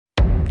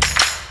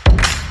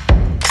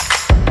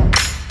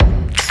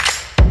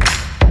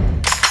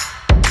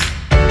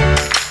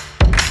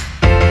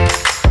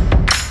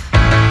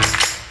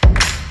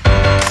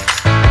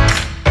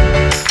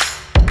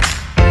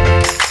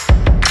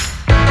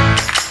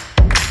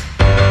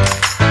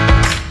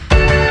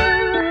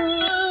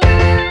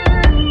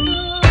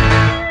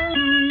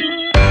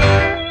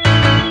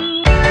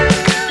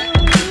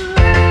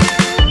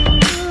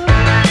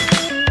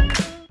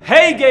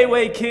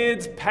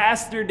kids,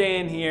 Pastor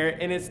Dan here,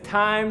 and it's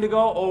time to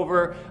go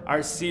over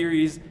our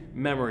series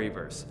memory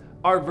verse.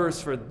 Our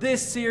verse for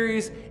this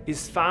series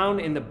is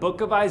found in the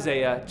book of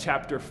Isaiah,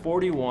 chapter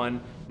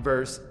 41,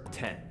 verse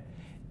 10.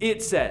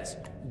 It says,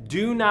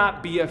 "Do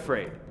not be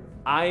afraid.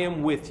 I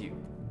am with you.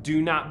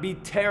 Do not be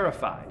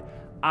terrified.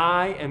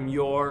 I am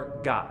your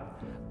God.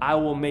 I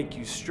will make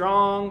you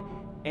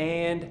strong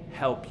and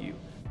help you."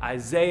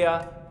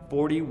 Isaiah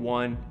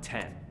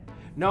 41:10.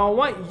 Now I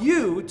want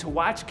you to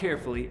watch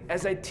carefully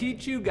as I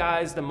teach you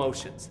guys the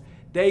motions.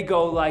 They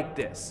go like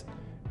this.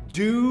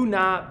 Do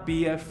not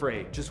be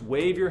afraid. Just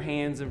wave your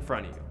hands in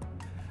front of you.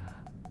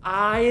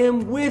 I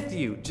am with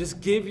you.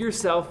 Just give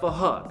yourself a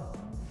hug.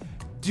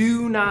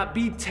 Do not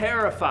be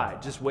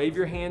terrified. Just wave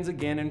your hands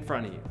again in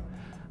front of you.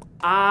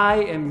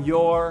 I am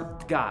your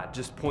God.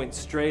 Just point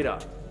straight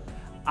up.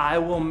 I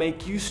will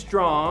make you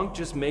strong.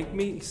 Just make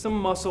me some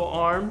muscle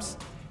arms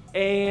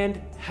and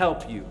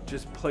help you.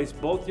 Just place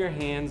both your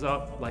hands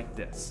up like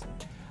this.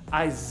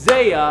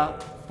 Isaiah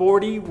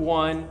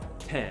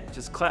 41:10.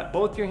 Just clap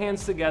both your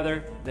hands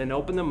together, then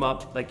open them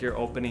up like you're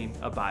opening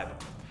a Bible.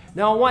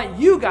 Now I want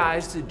you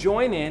guys to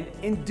join in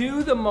and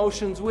do the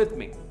motions with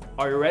me.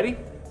 Are you ready?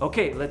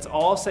 Okay, let's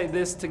all say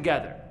this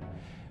together.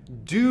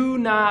 Do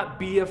not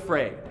be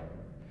afraid.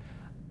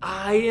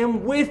 I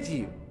am with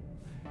you.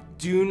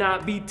 Do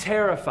not be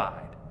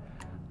terrified.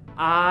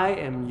 I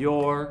am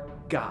your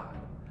God.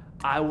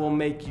 I will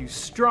make you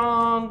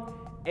strong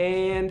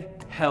and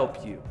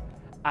help you.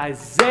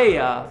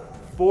 Isaiah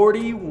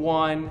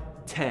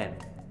 41:10.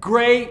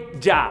 Great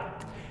job.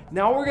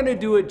 Now we're gonna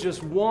do it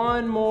just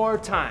one more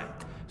time.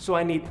 So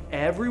I need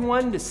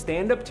everyone to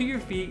stand up to your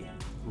feet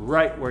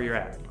right where you're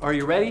at. Are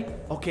you ready?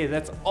 Okay,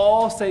 let's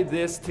all say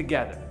this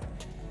together.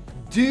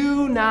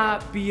 Do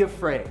not be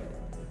afraid.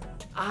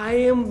 I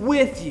am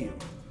with you.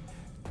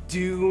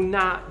 Do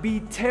not be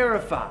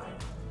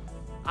terrified.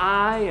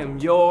 I am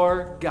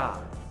your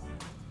God.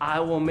 I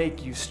will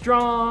make you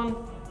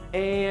strong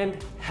and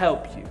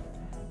help you.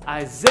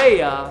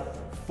 Isaiah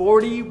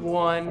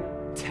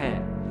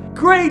 41:10.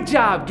 Great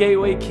job,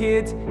 Gateway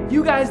kids.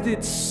 You guys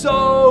did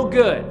so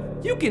good.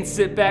 You can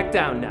sit back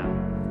down now.